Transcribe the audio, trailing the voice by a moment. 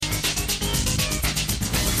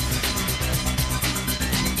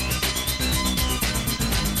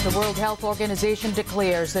The World Health Organization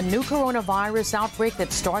declares the new coronavirus outbreak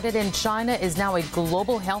that started in China is now a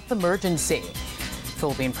global health emergency.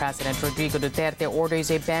 Philippine President Rodrigo Duterte orders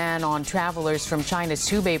a ban on travelers from China's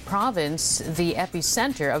Hubei province, the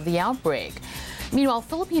epicenter of the outbreak. Meanwhile,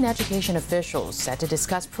 Philippine education officials set to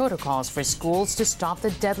discuss protocols for schools to stop the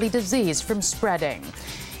deadly disease from spreading.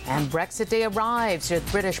 And Brexit Day arrives,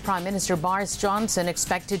 with British Prime Minister Boris Johnson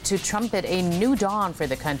expected to trumpet a new dawn for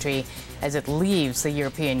the country as it leaves the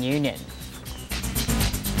European Union.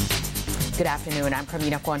 Good afternoon. I'm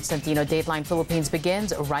Carmina Constantino. Dateline Philippines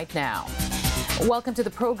begins right now. Welcome to the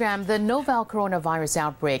program. The novel coronavirus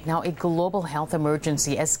outbreak, now a global health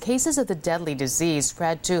emergency as cases of the deadly disease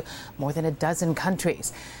spread to more than a dozen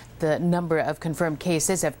countries. The number of confirmed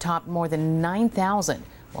cases have topped more than 9,000,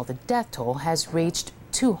 while the death toll has reached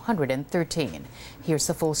 213. Here's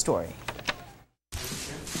the full story.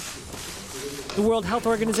 The World Health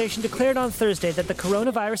Organization declared on Thursday that the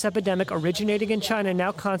coronavirus epidemic originating in China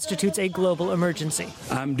now constitutes a global emergency.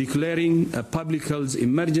 I'm declaring a public health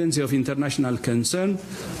emergency of international concern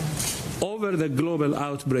over the global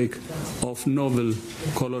outbreak of novel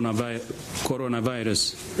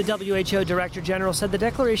coronavirus. The WHO Director General said the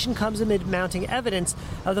declaration comes amid mounting evidence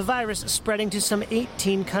of the virus spreading to some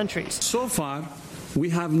 18 countries. So far, we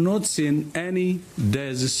have not seen any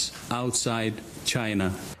deaths outside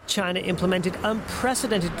China. China implemented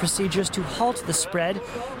unprecedented procedures to halt the spread.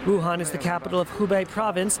 Wuhan is the capital of Hubei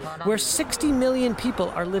province, where 60 million people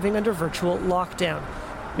are living under virtual lockdown.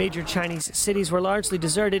 Major Chinese cities were largely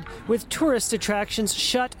deserted, with tourist attractions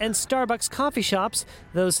shut and Starbucks coffee shops,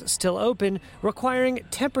 those still open, requiring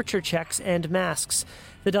temperature checks and masks.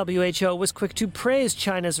 The WHO was quick to praise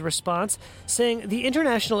China's response, saying the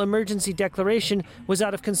international emergency declaration was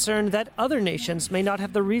out of concern that other nations may not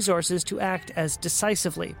have the resources to act as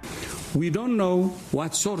decisively. We don't know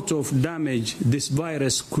what sort of damage this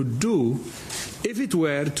virus could do if it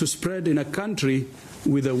were to spread in a country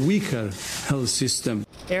with a weaker health system.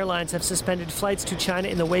 Airlines have suspended flights to China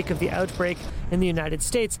in the wake of the outbreak. In the United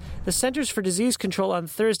States, the Centers for Disease Control on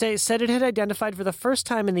Thursday said it had identified for the first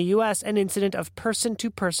time in the U.S. an incident of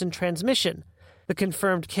person-to-person transmission. The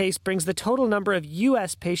confirmed case brings the total number of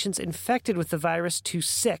U.S. patients infected with the virus to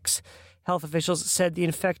 6. Health officials said the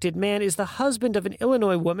infected man is the husband of an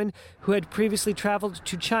Illinois woman who had previously traveled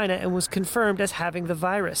to China and was confirmed as having the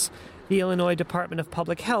virus. The Illinois Department of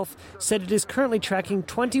Public Health said it is currently tracking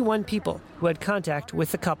 21 people who had contact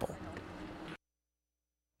with the couple.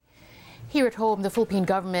 Here at home, the Philippine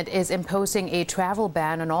government is imposing a travel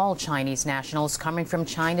ban on all Chinese nationals coming from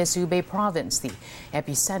China's Hubei province, the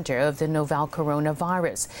epicenter of the novel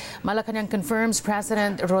coronavirus. Malacanang confirms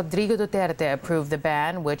President Rodrigo Duterte approved the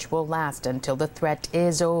ban, which will last until the threat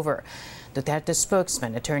is over. Duterte's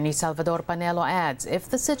spokesman, Attorney Salvador Panelo, adds if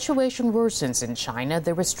the situation worsens in China,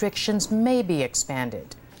 the restrictions may be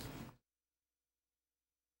expanded.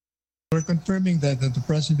 We're confirming that the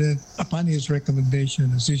President, upon his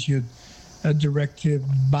recommendation, has issued a directive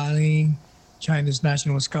banning Chinese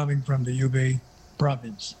nationals coming from the Hubei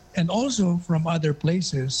province and also from other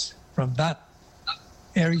places from that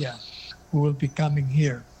area who will be coming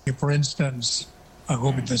here. For instance, I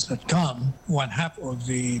hope it does not come. 1/2 of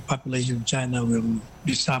the population of China will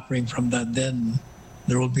be suffering from that. Then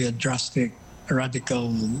there will be a drastic,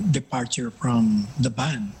 radical departure from the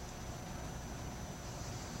ban.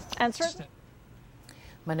 Answer.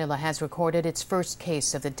 Manila has recorded its first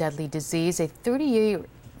case of the deadly disease. A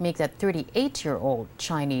 38-year-old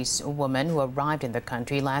Chinese woman who arrived in the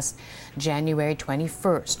country last January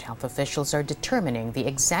 21st. Health officials are determining the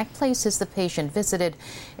exact places the patient visited,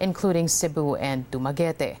 including Cebu and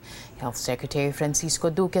Dumaguete. Health Secretary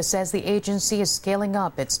Francisco Duque says the agency is scaling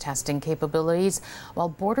up its testing capabilities, while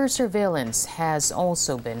border surveillance has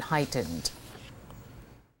also been heightened.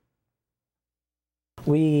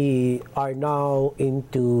 We are now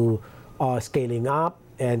into scaling up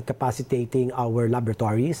and capacitating our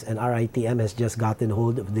laboratories, and RITM has just gotten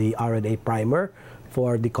hold of the RNA primer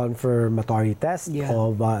for the confirmatory test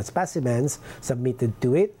of specimens submitted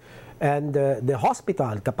to it. And the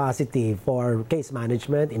hospital capacity for case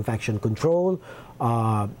management, infection control,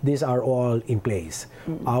 these are all in place.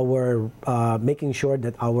 Our making sure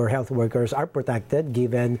that our health workers are protected,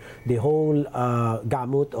 given the whole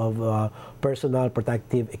gamut of personal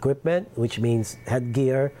protective equipment, which means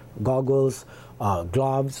headgear, goggles,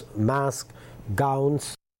 gloves, masks,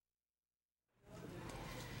 gowns.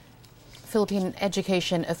 Philippine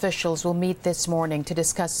education officials will meet this morning to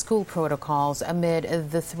discuss school protocols amid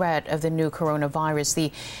the threat of the new coronavirus.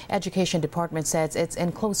 The Education Department says it's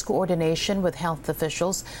in close coordination with health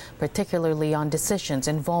officials, particularly on decisions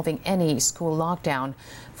involving any school lockdown.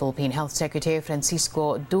 Philippine Health Secretary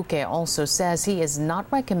Francisco Duque also says he is not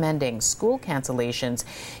recommending school cancellations,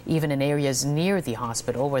 even in areas near the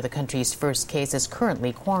hospital where the country's first case is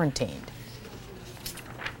currently quarantined.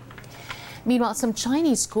 Meanwhile, some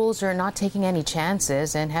Chinese schools are not taking any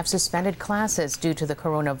chances and have suspended classes due to the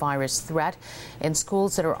coronavirus threat. In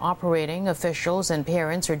schools that are operating, officials and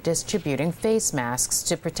parents are distributing face masks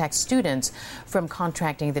to protect students from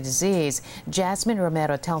contracting the disease. Jasmine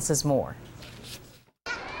Romero tells us more.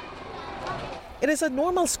 It is a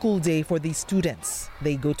normal school day for these students.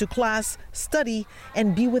 They go to class, study,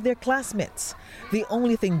 and be with their classmates. The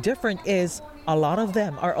only thing different is a lot of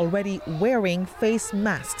them are already wearing face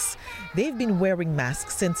masks. They've been wearing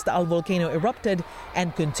masks since the Al volcano erupted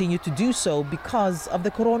and continue to do so because of the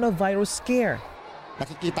coronavirus scare.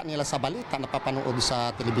 Nakikita nila sa balita, napapanood sa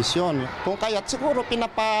telebisyon. Kung kaya't siguro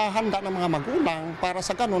pinapahanda ng mga magulang para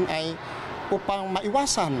sa ganun ay upang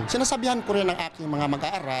maiwasan. Sinasabihan ko rin ng aking mga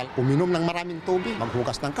mag-aaral, uminom ng maraming tubig,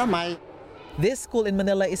 maghugas ng kamay. This school in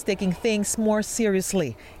Manila is taking things more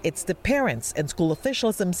seriously. It's the parents and school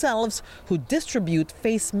officials themselves who distribute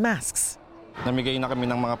face masks. Namigay na kami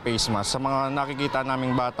ng mga face mask sa mga nakikita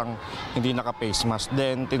naming batang hindi naka-face mask.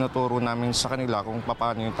 Then tinuturo namin sa kanila kung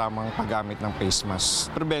paano yung tamang paggamit ng face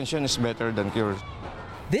mask. Prevention is better than cure.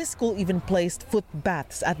 This school even placed foot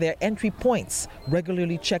baths at their entry points,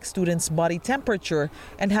 regularly check students' body temperature,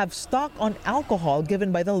 and have stock on alcohol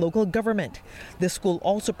given by the local government. The school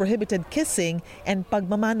also prohibited kissing and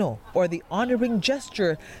pagmamano, or the honoring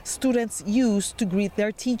gesture students use to greet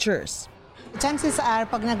their teachers. Chances are,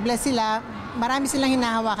 pag nag-bless sila, marami silang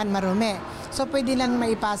hinahawakan marumi. So pwede lang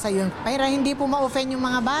maipasa yun. Para hindi po ma-offend yung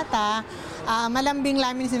mga bata, malambing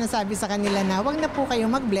namin sinasabi sa kanila na wag na po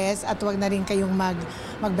kayong mag-bless at wag na rin kayong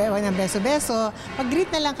mag-wag ng beso-beso.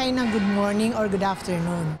 Mag-greet na lang kayo ng good morning or good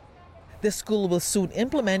afternoon. The school will soon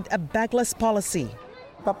implement a bagless policy.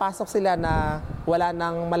 Papasok sila na wala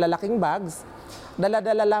ng malalaking bags.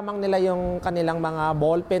 Dala-dala lamang nila yung kanilang mga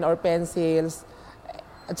ballpen or pencils,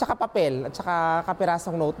 at saka papel, at saka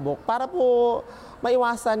kapirasong notebook para po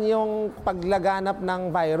maiwasan yung paglaganap ng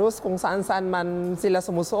virus kung saan-saan man sila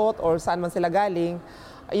sumusuot or saan man sila galing.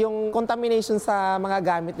 Yung contamination sa mga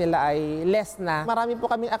gamit nila ay less na. Marami po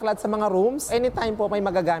kaming aklat sa mga rooms. Anytime po may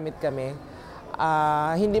magagamit kami.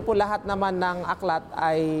 Hindi po lahat naman ng aklat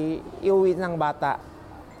ay iuwi ng bata.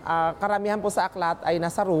 Karamihan po sa aklat ay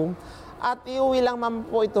nasa room at iuwi lang man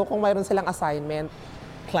po ito kung mayroon silang assignment.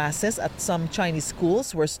 Classes at some Chinese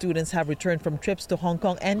schools where students have returned from trips to Hong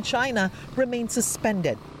Kong and China remain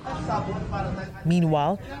suspended.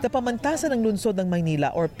 Meanwhile, the Pamantasan ng Lungsod ng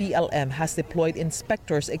Maynila or PLM has deployed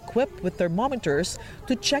inspectors equipped with thermometers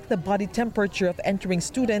to check the body temperature of entering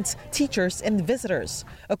students, teachers, and visitors.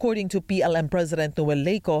 According to PLM President Noel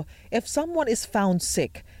Leico, if someone is found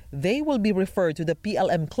sick, they will be referred to the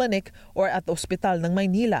PLM clinic or at the Ospital ng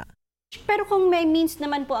Maynila. Pero kung may means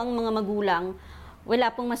naman po ang mga magulang,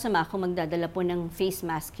 wala pong masama kung magdadala po ng face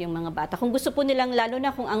mask yung mga bata. Kung gusto po nilang, lalo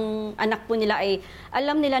na kung ang anak po nila ay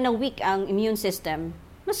alam nila na weak ang immune system,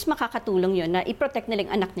 mas makakatulong yun na i-protect nila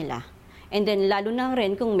yung anak nila. And then lalo na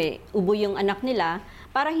rin kung may ubo yung anak nila,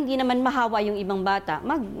 para hindi naman mahawa yung ibang bata,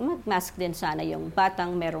 mag-mask din sana yung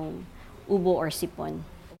batang merong ubo or sipon.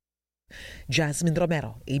 Jasmine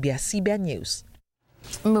Romero, ABS-CBN News.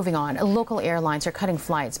 Moving on, local airlines are cutting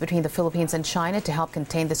flights between the Philippines and China to help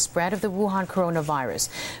contain the spread of the Wuhan coronavirus.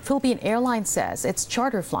 Philippine Airlines says its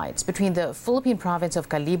charter flights between the Philippine province of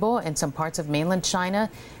Calibo and some parts of mainland China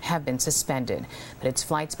have been suspended. But its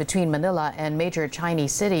flights between Manila and major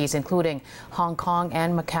Chinese cities, including Hong Kong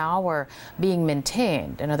and Macau, are being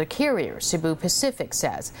maintained. Another carrier, Cebu Pacific,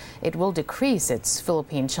 says it will decrease its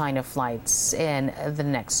Philippine-China flights in the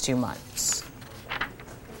next 2 months.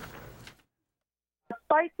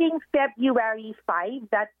 Starting February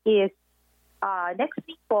 5, that is next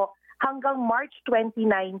week po, hanggang March 29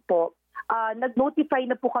 po,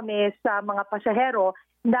 nag-notify na po kami sa mga pasahero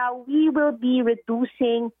na we will be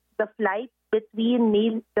reducing the flight between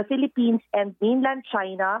the Philippines and mainland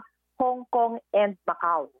China, Hong Kong, and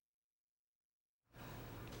Macau.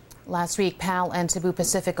 Last week, PAL and Cebu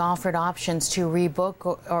Pacific offered options to rebook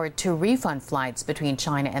or to refund flights between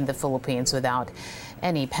China and the Philippines without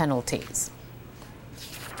any penalties.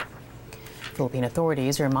 Philippine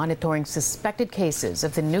authorities are monitoring suspected cases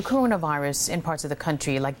of the new coronavirus in parts of the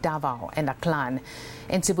country like Davao and Aklan.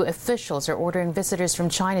 In Cebu, officials are ordering visitors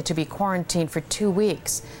from China to be quarantined for 2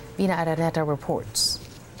 weeks. Vina Araneta reports.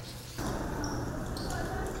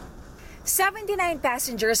 79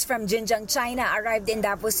 passengers from Jinjiang, China arrived in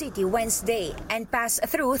Davao City Wednesday and passed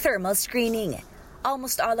through thermal screening.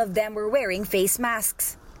 Almost all of them were wearing face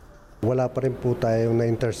masks. Wala pa rin po tayong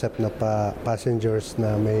na-intercept na passengers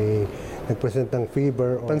na may nag-present ng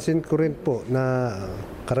fever. Pansin ko rin po na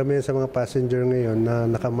karamihan sa mga passenger ngayon na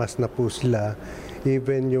nakamask na po sila,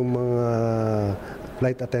 even yung mga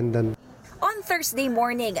flight attendant. On Thursday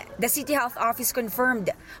morning, the City Health Office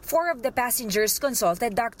confirmed 4 of the passengers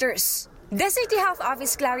consulted doctors. The City Health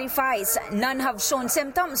Office clarifies none have shown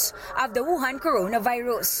symptoms of the Wuhan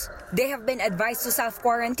coronavirus. They have been advised to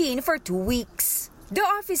self-quarantine for 2 weeks. The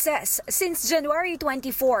office says since January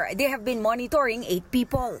 24, they have been monitoring 8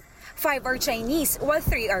 people. 5 are Chinese while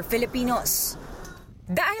 3 are Filipinos.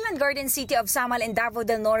 The island garden city of Samal in Davao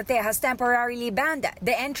del Norte has temporarily banned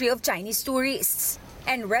the entry of Chinese tourists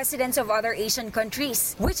and residents of other Asian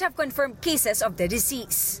countries, which have confirmed cases of the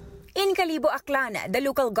disease. In Kalibo, Aklan, the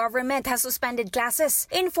local government has suspended classes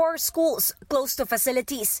in 4 schools close to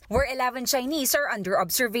facilities where 11 Chinese are under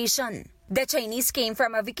observation. The Chinese came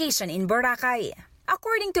from a vacation in Boracay.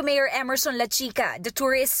 According to Mayor Emerson Lachica, the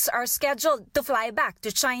tourists are scheduled to fly back to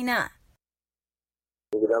China.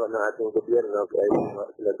 Ang ginawa ng ating gobyerno ay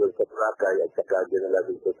sila doon sa Boracay at saka dinala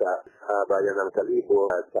dito sa bayan ng Kalibo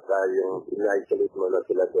at saka yung in-isolate mo na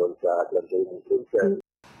sila doon sa Atlantic Ocean.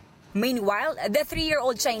 Meanwhile, the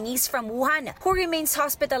 3-year-old Chinese from Wuhan who remains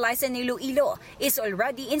hospitalized in Iloilo is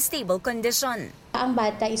already in stable condition. Ang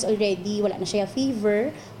bata is already, wala na siya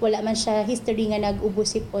fever, wala man siya history nga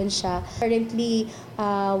nag-ubusipon siya. Currently,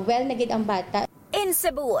 well na gid ang bata. In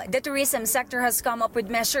Cebu, the tourism sector has come up with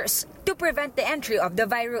measures to prevent the entry of the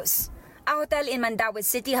virus. A hotel in Mandaue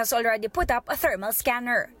City has already put up a thermal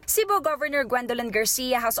scanner. Cebu Governor Gwendolyn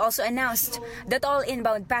Garcia has also announced that all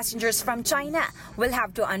inbound passengers from China will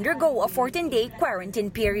have to undergo a 14-day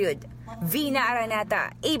quarantine period. Vina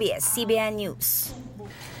Aranata, ABS-CBN News.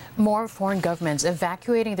 More foreign governments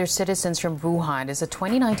evacuating their citizens from Wuhan as the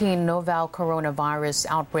 2019 novel coronavirus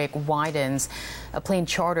outbreak widens. A plane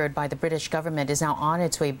chartered by the British government is now on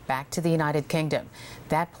its way back to the United Kingdom.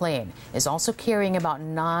 That plane is also carrying about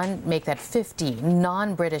 50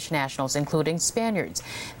 non-British nationals, including Spaniards.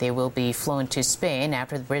 They will be flown to Spain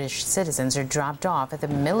after the British citizens are dropped off at the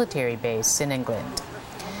military base in England.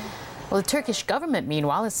 Well, the Turkish government,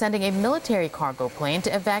 meanwhile, is sending a military cargo plane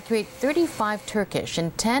to evacuate 35 Turkish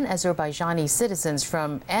and 10 Azerbaijani citizens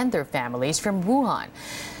and their families from Wuhan.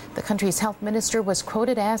 The country's health minister was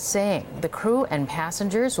quoted as saying the crew and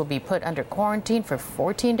passengers will be put under quarantine for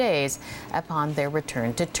 14 days upon their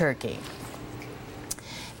return to Turkey.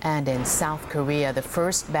 And in South Korea, the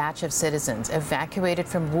first batch of citizens evacuated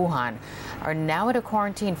from Wuhan are now at a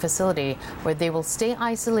quarantine facility where they will stay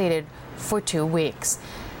isolated for 2 weeks.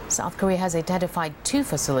 South Korea has identified 2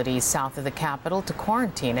 facilities south of the capital to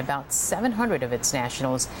quarantine about 700 of its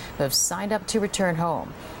nationals who have signed up to return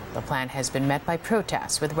home. The plan has been met by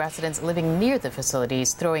protests, with residents living near the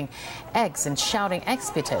facilities throwing eggs and shouting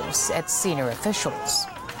expletives at senior officials.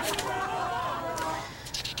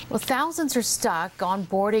 Well, thousands are stuck on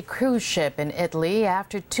board a cruise ship in Italy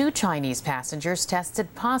after 2 Chinese passengers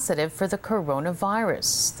tested positive for the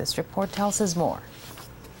coronavirus. This report tells us more.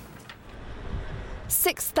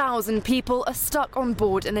 6,000 people are stuck on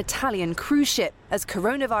board an Italian cruise ship as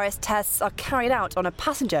coronavirus tests are carried out on a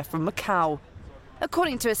passenger from Macau.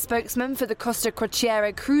 According to a spokesman for the Costa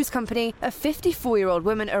Crociere cruise company, a 54-year-old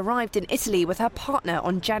woman arrived in Italy with her partner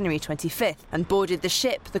on January 25th and boarded the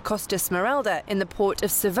ship, the Costa Smeralda, in the port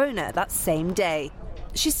of Savona that same day.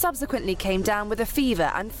 She subsequently came down with a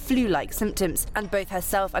fever and flu-like symptoms, and both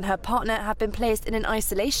herself and her partner have been placed in an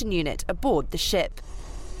isolation unit aboard the ship.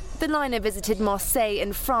 The liner visited Marseille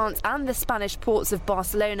in France and the Spanish ports of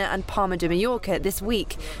Barcelona and Palma de Mallorca this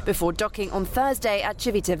week, before docking on Thursday at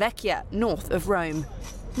Civitavecchia, north of Rome.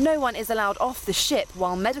 No one is allowed off the ship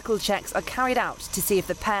while medical checks are carried out to see if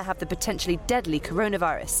the pair have the potentially deadly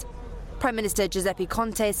coronavirus. Prime Minister Giuseppe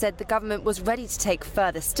Conte said the government was ready to take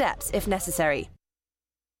further steps if necessary.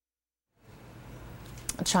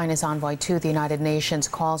 China's envoy to the United Nations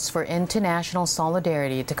calls for international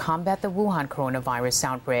solidarity to combat the Wuhan coronavirus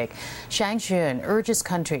outbreak. Zhang Jun urges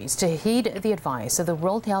countries to heed the advice of the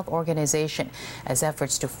World Health Organization as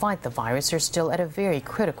efforts to fight the virus are still at a very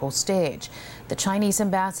critical stage. The Chinese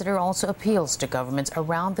ambassador also appeals to governments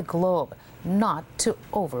around the globe not to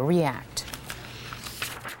overreact.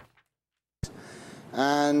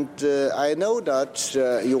 And I know that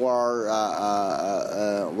you are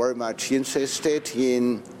very much interested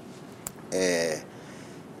in the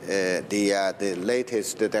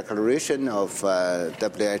latest declaration of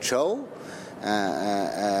WHO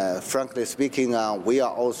Frankly speaking, we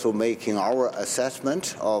are also making our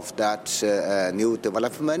assessment of that new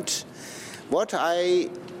development. What I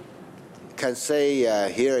can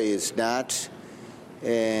say here is that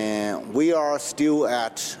we are still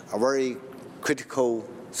at a very critical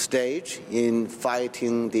stage in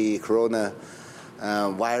fighting the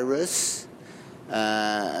coronavirus.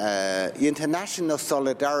 International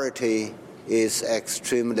solidarity is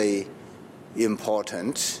extremely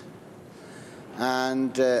important.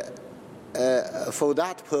 And for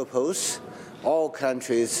that purpose, all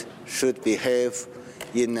countries should behave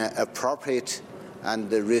in an appropriate and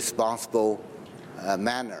responsible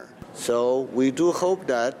manner. So we do hope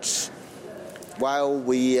that while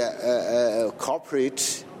we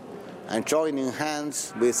cooperate and joining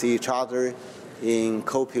hands with each other in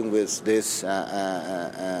coping with this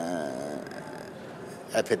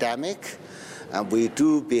epidemic, and we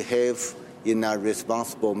do behave in a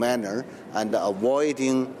responsible manner and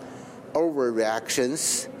avoiding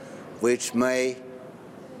overreactions which may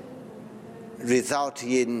result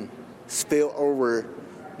in spillover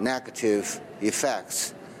negative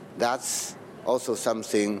effects. That's also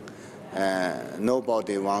something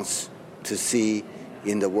nobody wants to see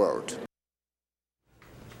in the world.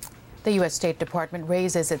 The U.S. State Department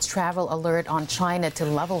raises its travel alert on China to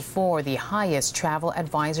level 4, the highest travel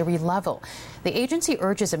advisory level. The agency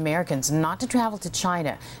urges Americans not to travel to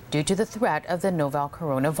China due to the threat of the novel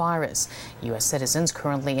coronavirus. U.S. citizens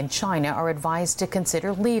currently in China are advised to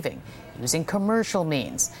consider leaving using commercial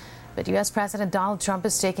means. But U.S. President Donald Trump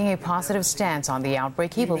is taking a positive stance on the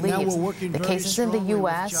outbreak. He believes the cases in the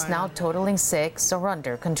U.S., now totaling 6, are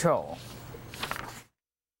under control.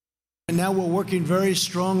 And now we're working very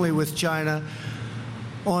strongly with China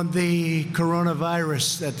on the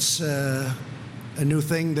coronavirus. That's a new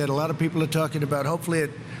thing that a lot of people are talking about. Hopefully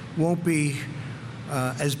it won't be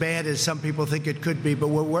as bad as some people think it could be, but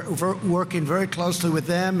we're working very closely with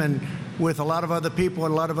them and with a lot of other people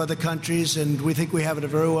in a lot of other countries, and we think we have it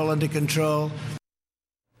very well under control.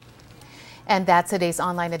 And that's today's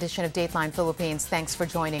online edition of Dateline Philippines. Thanks for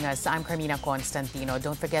joining us. I'm Carmina Constantino.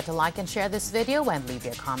 Don't forget to like and share this video and leave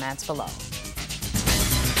your comments below.